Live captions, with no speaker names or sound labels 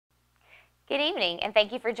Good evening, and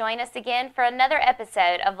thank you for joining us again for another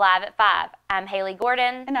episode of Live at 5. I'm Haley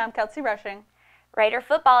Gordon. And I'm Kelsey Rushing. Raider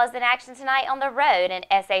football is in action tonight on the road in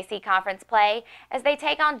SAC conference play as they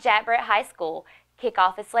take on Jack Britt High School.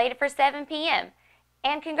 Kickoff is slated for 7 p.m.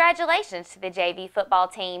 And congratulations to the JV football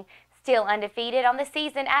team, still undefeated on the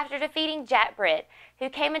season after defeating Jack Britt, who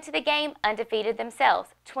came into the game undefeated themselves,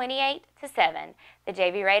 28-7. The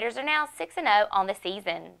JV Raiders are now 6-0 on the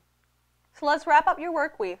season. So let's wrap up your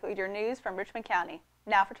work week with your news from Richmond County.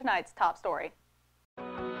 Now for tonight's top story.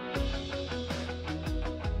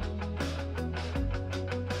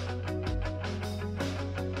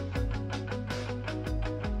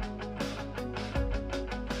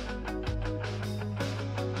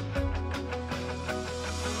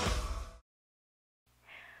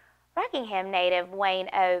 Rockingham native Wayne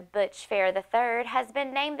O. Butch Fair III has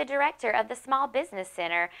been named the director of the Small Business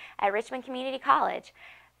Center at Richmond Community College.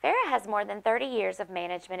 Farah has more than 30 years of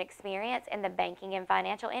management experience in the banking and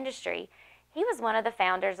financial industry. He was one of the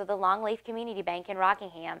founders of the Longleaf Community Bank in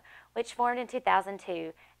Rockingham, which formed in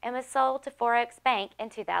 2002 and was sold to Four Oaks Bank in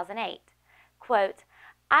 2008. Quote,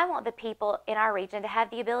 "I want the people in our region to have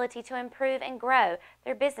the ability to improve and grow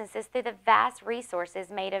their businesses through the vast resources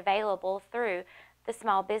made available through the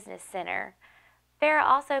Small Business Center." Farah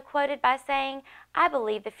also quoted by saying, "I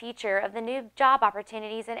believe the future of the new job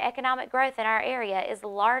opportunities and economic growth in our area is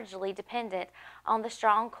largely dependent on the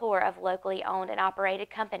strong core of locally owned and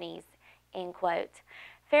operated companies." End quote.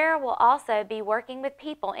 Farah will also be working with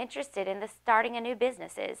people interested in the starting a new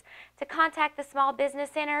businesses. To contact the Small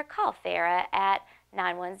Business Center, call Farah at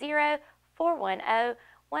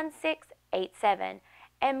 910-410-1687.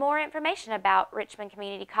 And more information about Richmond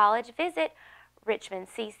Community College, visit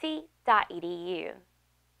richmondcc.edu.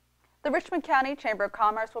 The Richmond County Chamber of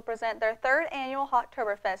Commerce will present their third annual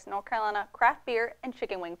Hawktoberfest North Carolina Craft Beer and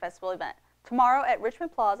Chicken Wing Festival event tomorrow at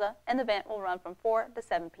Richmond Plaza, and the event will run from 4 to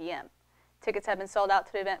 7 p.m. Tickets have been sold out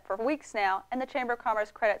to the event for weeks now, and the Chamber of Commerce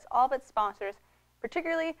credits all of its sponsors,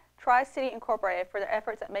 particularly Tri-City Incorporated, for their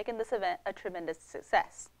efforts at making this event a tremendous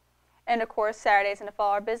success. And of course, Saturdays in the fall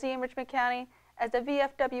are busy in Richmond County, as the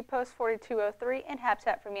VFW Post 4203 and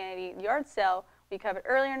Habitat for Humanity yard sale we covered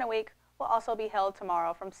earlier in the week will also be held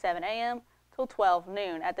tomorrow from 7 a.m. till 12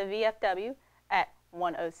 noon at the VFW at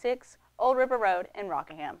 106 Old River Road in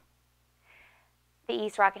Rockingham. The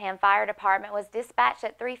East Rockingham Fire Department was dispatched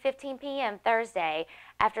at 3:15 p.m. Thursday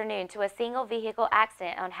afternoon to a single vehicle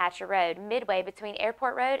accident on Hatcher Road, midway between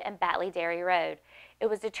Airport Road and Batley Dairy Road. It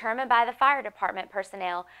was determined by the fire department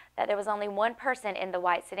personnel that there was only one person in the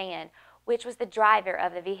white sedan, which was the driver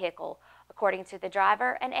of the vehicle. According to the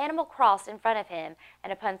driver, an animal crossed in front of him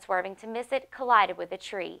and upon swerving to miss it, collided with a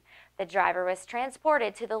tree. The driver was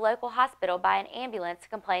transported to the local hospital by an ambulance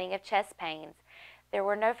complaining of chest pains. There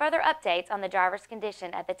were no further updates on the driver's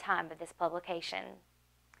condition at the time of this publication.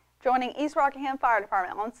 Joining East Rockingham Fire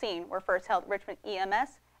Department on scene were First Health Richmond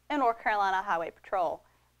EMS and North Carolina Highway Patrol.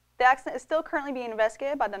 The accident is still currently being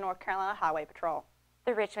investigated by the North Carolina Highway Patrol.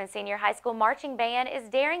 The Richmond Senior High School Marching Band is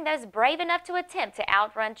daring those brave enough to attempt to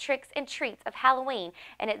outrun tricks and treats of Halloween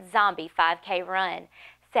in its Zombie 5K run.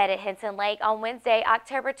 Set at Henson Lake on Wednesday,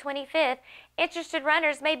 October 25th, interested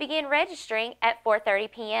runners may begin registering at 4:30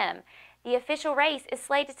 p.m. The official race is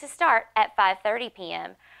slated to start at 5:30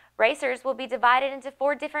 p.m. Racers will be divided into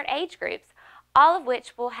 4 different age groups, all of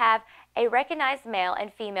which will have a recognized male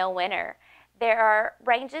and female winner. Their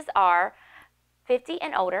ranges are 50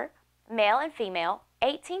 and older, male and female,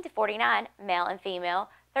 18 to 49, male and female,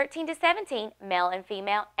 13 to 17, male and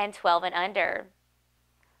female, and 12 and under.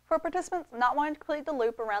 For participants not wanting to complete the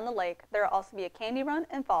loop around the lake, there will also be a candy run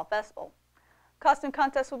and fall festival. Costume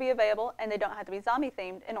contests will be available, and they don't have to be zombie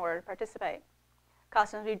themed in order to participate.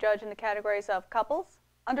 Costumes will be judged in the categories of couples,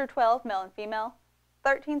 under 12, male and female,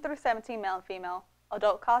 13 through 17, male and female,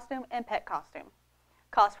 adult costume, and pet costume.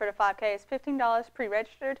 Cost for the 5K is $15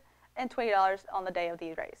 pre-registered and $20 on the day of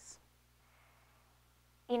the race.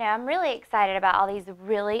 You know, I'm really excited about all these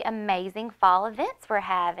really amazing fall events we're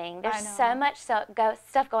having. There's so much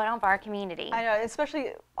stuff going on for our community. I know,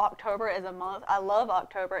 especially October is a month. I love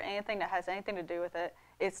October. Anything that has anything to do with it.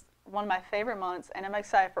 It's one of my favorite months, and I'm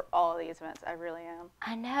excited for all of these events. I really am.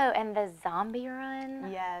 I know, and the zombie run.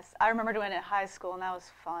 Yes, I remember doing it in high school, and that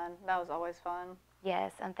was fun. That was always fun.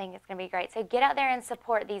 Yes, I think it's going to be great. So get out there and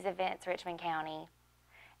support these events, Richmond County.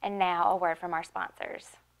 And now a word from our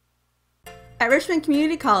sponsors. At Richmond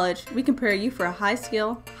Community College, we can prepare you for a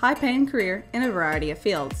high-skill, high-paying career in a variety of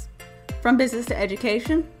fields. From business to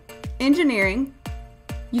education, engineering,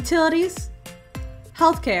 utilities,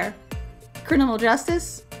 healthcare, criminal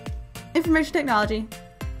justice, information technology,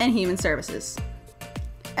 and human services.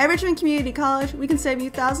 At Richmond Community College, we can save you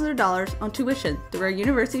thousands of dollars on tuition through our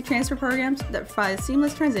university transfer programs that provide a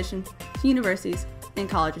seamless transition to universities and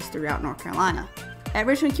colleges throughout North Carolina. At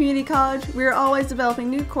Richmond Community College, we are always developing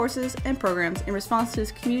new courses and programs in response to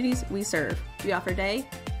the communities we serve. We offer day,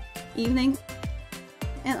 evening,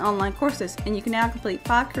 and online courses, and you can now complete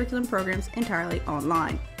 5 curriculum programs entirely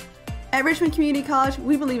online. At Richmond Community College,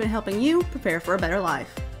 we believe in helping you prepare for a better life.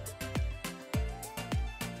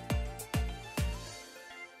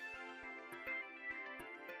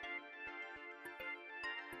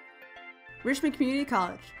 Richmond Community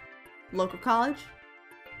College. Local college,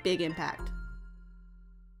 big impact.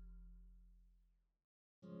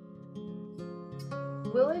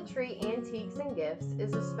 Willow Tree Antiques and Gifts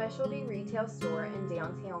is a specialty retail store in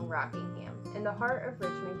downtown Rockingham, in the heart of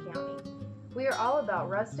Richmond County. We are all about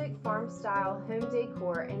rustic, farm-style home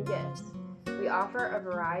decor and gifts. We offer a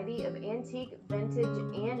variety of antique, vintage,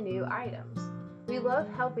 and new items. We love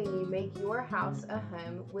helping you make your house a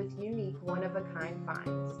home with unique, one-of-a-kind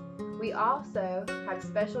finds. We also have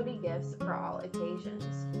specialty gifts for all occasions.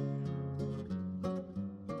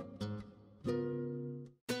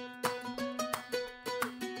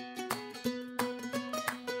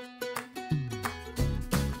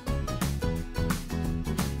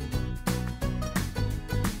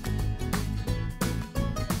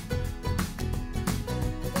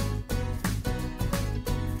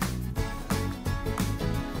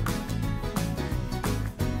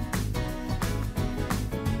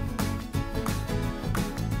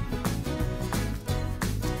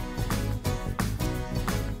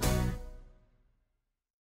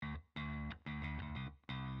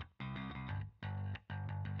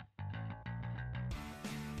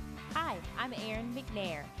 Hi, I'm Erin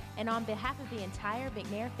McNair, and on behalf of the entire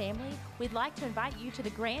McNair family, we'd like to invite you to the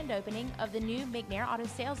grand opening of the new McNair Auto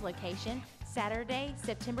Sales location, Saturday,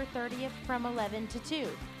 September 30th from 11 to 2.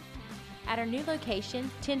 At our new location,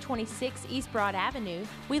 1026 East Broad Avenue,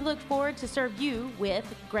 we look forward to serve you with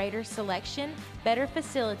greater selection, better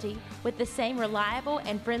facility, with the same reliable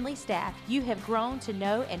and friendly staff you have grown to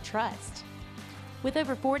know and trust. With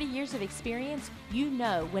over 40 years of experience, you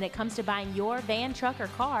know when it comes to buying your van, truck, or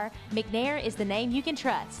car, McNair is the name you can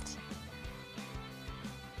trust.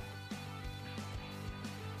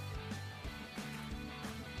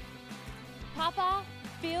 Papa,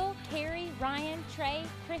 Phil, Carrie, Ryan, Trey,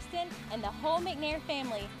 Kristen, and the whole McNair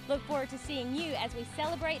family look forward to seeing you as we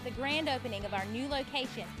celebrate the grand opening of our new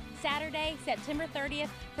location, Saturday, September 30th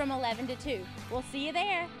from 11 to 2. We'll see you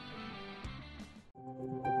there.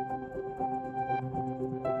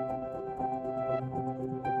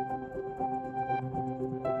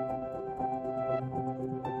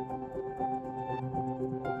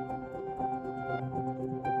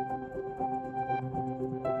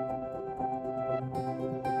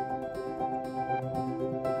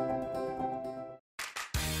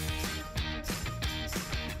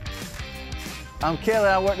 I'm Kelly.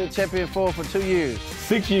 I worked at Champion Ford for 2 years.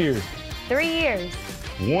 6 years. 3 years.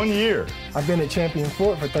 1 year. I've been at Champion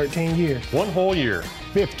Ford for 13 years. 1 whole year.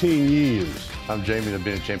 15 years. I'm Jamie and I've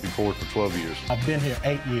been at Champion Ford for 12 years. I've been here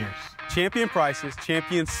 8 years. Champion prices,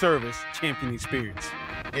 champion service, champion experience.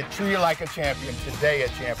 Get treated like a champion today at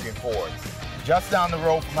Champion Ford. Just down the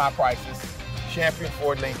road from our prices,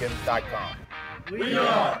 championfordlincoln.com. We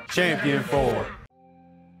are Champion Ford.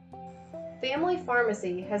 Family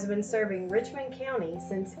Pharmacy has been serving Richmond County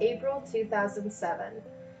since April 2007,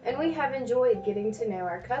 and we have enjoyed getting to know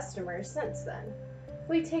our customers since then.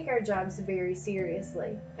 We take our jobs very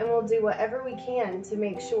seriously, and will do whatever we can to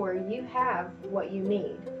make sure you have what you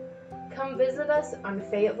need. Come visit us on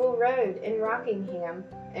Fayetteville Road in Rockingham,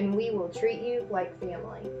 and we will treat you like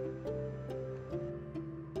family.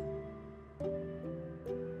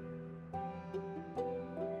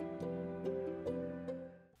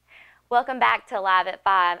 Welcome back to Live at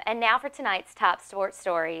 5, and now for tonight's top sports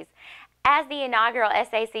stories. As the inaugural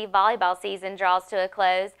SAC volleyball season draws to a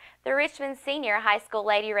close, the Richmond Senior High School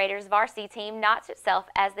Lady Raiders varsity team notched itself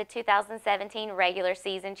as the 2017 regular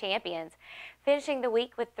season champions. Finishing the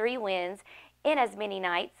week with 3 wins in as many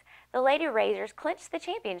nights, the Lady Raiders clinched the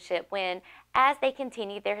championship win as they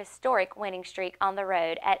continued their historic winning streak on the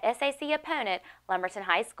road at SAC opponent Lumberton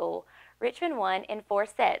High School. Richmond won in 4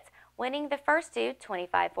 sets, winning the first 2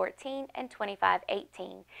 25-14 and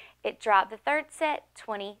 25-18. It dropped the third set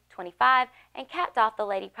 20-25 and capped off the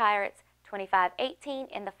Lady Pirates 25-18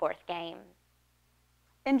 in the 4th game.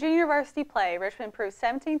 In junior varsity play, Richmond improved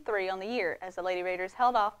 17-3 on the year as the Lady Raiders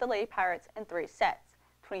held off the Lady Pirates in 3 sets,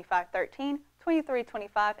 25-13,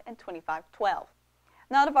 23-25, and 25-12.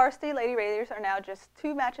 Now the varsity Lady Raiders are now just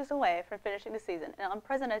 2 matches away from finishing the season in an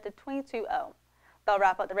unprecedented 22-0. They'll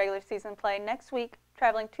wrap up the regular season play next week,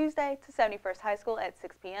 traveling Tuesday to 71st High School at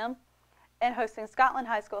 6 p.m. and hosting Scotland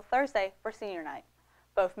High School Thursday for senior night.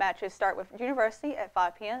 Both matches start with University at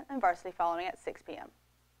 5 p.m. and Varsity following at 6 p.m.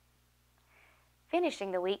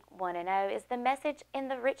 Finishing the week 1-0 is the message in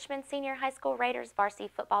the Richmond Senior High School Raiders varsity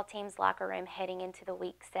football team's locker room heading into the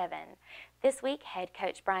week 7. This week, head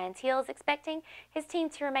coach Brian Teal is expecting his team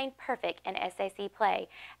to remain perfect in SAC play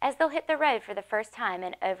as they'll hit the road for the first time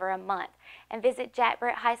in over a month and visit Jack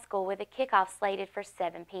Britt High School with a kickoff slated for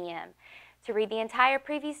 7 p.m. To read the entire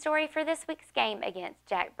preview story for this week's game against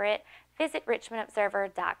Jack Britt, visit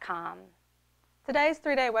richmondobserver.com. Today's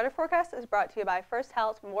 3-day weather forecast is brought to you by First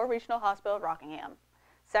Health Memorial Regional Hospital, Rockingham.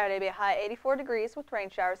 Saturday will be a high 84 degrees with rain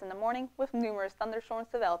showers in the morning with numerous thunderstorms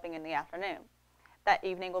developing in the afternoon. That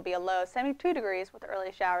evening will be a low of 72 degrees with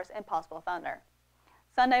early showers and possible thunder.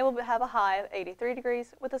 Sunday will have a high of 83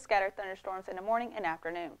 degrees with the scattered thunderstorms in the morning and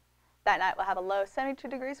afternoon. That night will have a low of 72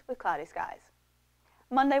 degrees with cloudy skies.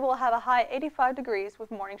 Monday will have a high 85 degrees with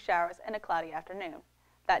morning showers and a cloudy afternoon.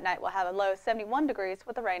 That night will have a low of 71 degrees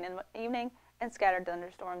with the rain in the evening and scattered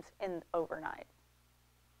thunderstorms in overnight.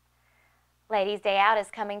 Ladies' Day Out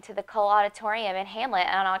is coming to the Cole Auditorium in Hamlet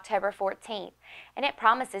on October 14th, and it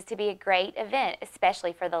promises to be a great event,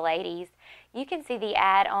 especially for the ladies. You can see the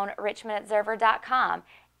ad on richmondobserver.com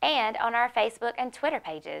and on our Facebook and Twitter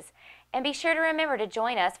pages. And be sure to remember to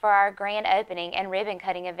join us for our grand opening and ribbon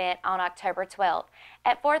cutting event on October 12th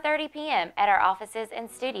at 4:30 p.m. at our offices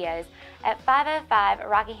and studios at 505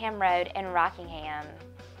 Rockingham Road in Rockingham.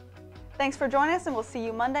 Thanks for joining us, and we'll see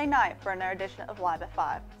you Monday night for another edition of Live at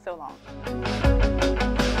 5. So long.